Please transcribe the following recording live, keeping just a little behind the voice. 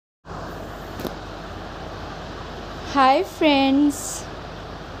Hi friends,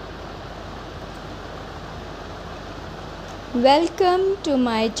 welcome to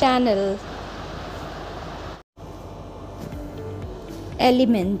my channel.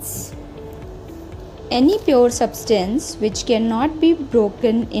 Elements. Any pure substance which cannot be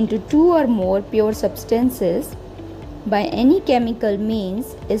broken into two or more pure substances by any chemical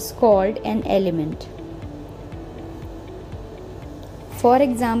means is called an element. For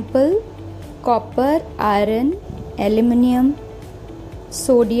example, copper, iron, aluminium,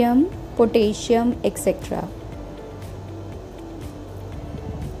 sodium, potassium, etc.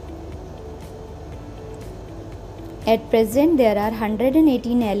 At present, there are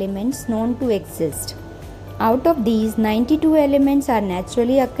 118 elements known to exist. Out of these, 92 elements are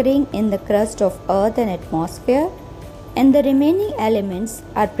naturally occurring in the crust of Earth and atmosphere, and the remaining elements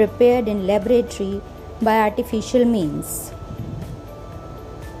are prepared in laboratory by artificial means.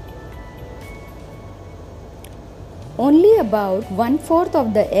 Only about 1/4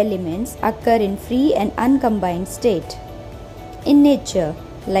 of the elements occur in free and uncombined state in nature,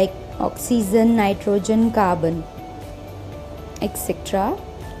 like oxygen, nitrogen, carbon, etc.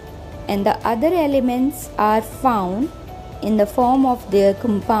 And the other elements are found in the form of their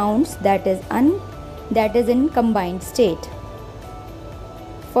compounds, that is in combined state.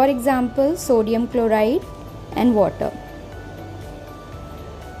 For example, sodium chloride and water.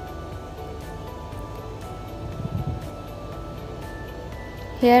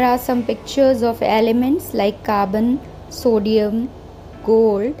 Here are some pictures of elements like carbon, sodium,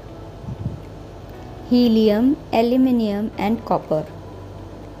 gold, helium, aluminium and copper.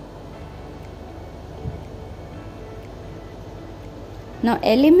 Now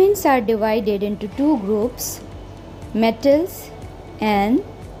elements are divided into two groups, metals and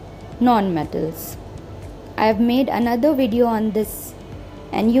non-metals. I have made another video on this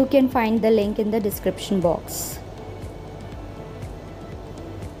and you can find the link in the description box.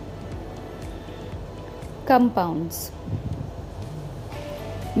 Compounds.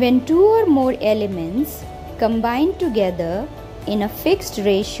 When two or more elements combine together in a fixed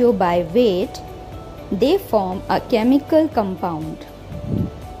ratio by weight, they form a chemical compound.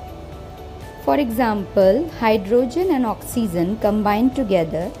 For example, hydrogen and oxygen combine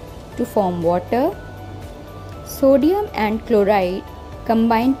together to form water. Sodium and chloride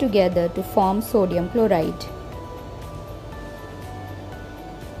combine together to form sodium chloride.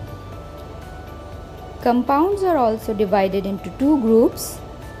 Compounds are also divided into two groups,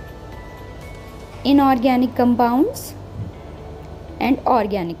 inorganic compounds and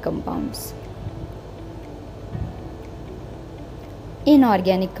organic compounds.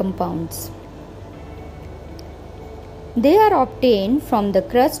 Inorganic compounds. They are obtained from the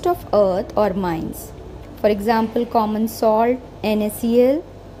crust of earth or mines. For example, common salt, NaCl,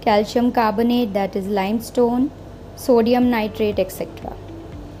 calcium carbonate, that is limestone, sodium nitrate, etc.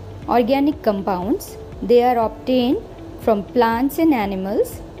 Organic compounds. They are obtained from plants and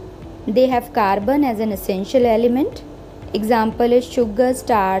animals. They have carbon as an essential element. Example is sugar,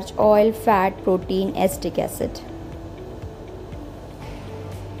 starch, oil, fat, protein, acetic acid.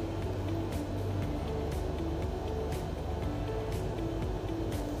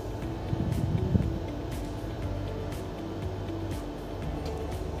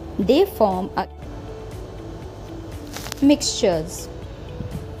 They form mixtures.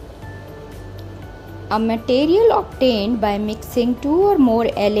 A material obtained by mixing two or more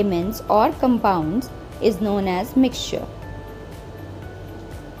elements or compounds is known as mixture.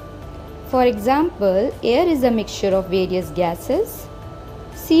 For example, air is a mixture of various gases.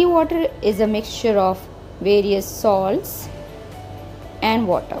 Seawater is a mixture of various salts and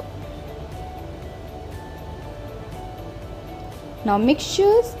water. Now,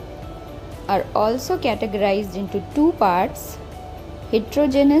 mixtures are also categorized into two parts: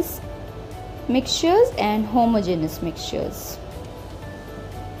 heterogeneous mixtures and homogeneous mixtures.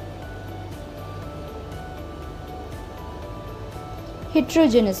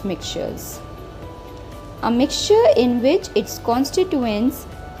 Heterogeneous mixtures. A mixture in which its constituents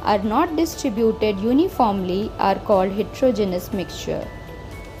are not distributed uniformly are called heterogeneous mixture.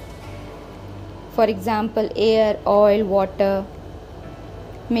 For example, air, oil, water,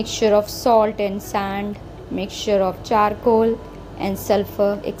 mixture of salt and sand, mixture of charcoal and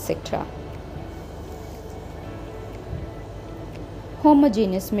sulfur, etc.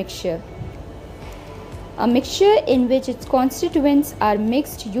 Homogeneous mixture. A mixture in which its constituents are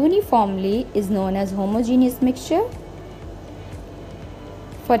mixed uniformly is known as homogeneous mixture.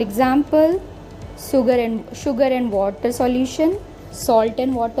 For example, sugar and water solution, salt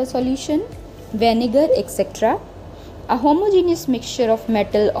and water solution, vinegar, etc. A homogeneous mixture of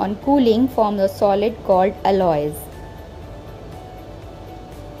metal on cooling forms a solid called alloys.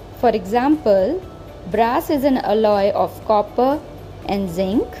 For example, brass is an alloy of copper and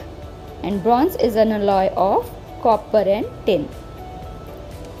zinc, and bronze is an alloy of copper and tin.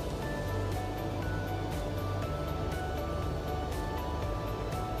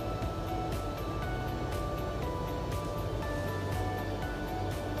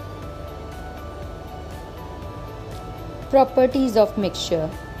 Properties of mixture.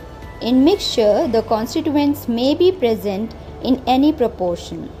 In mixture, the constituents may be present in any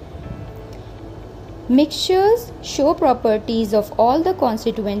proportion. Mixtures show properties of all the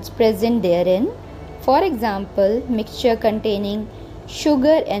constituents present therein. For example, mixture containing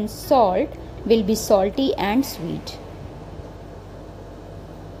sugar and salt will be salty and sweet.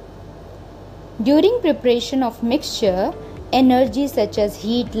 During preparation of mixture, energy such as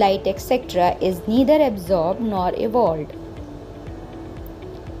heat, light, etc. is neither absorbed nor evolved.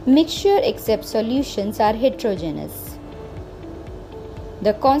 Mixture except solutions are heterogeneous.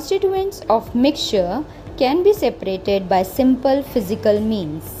 The constituents of mixture can be separated by simple physical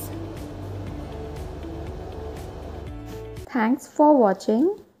means. Thanks for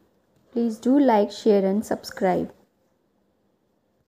watching. Please do like, share and subscribe.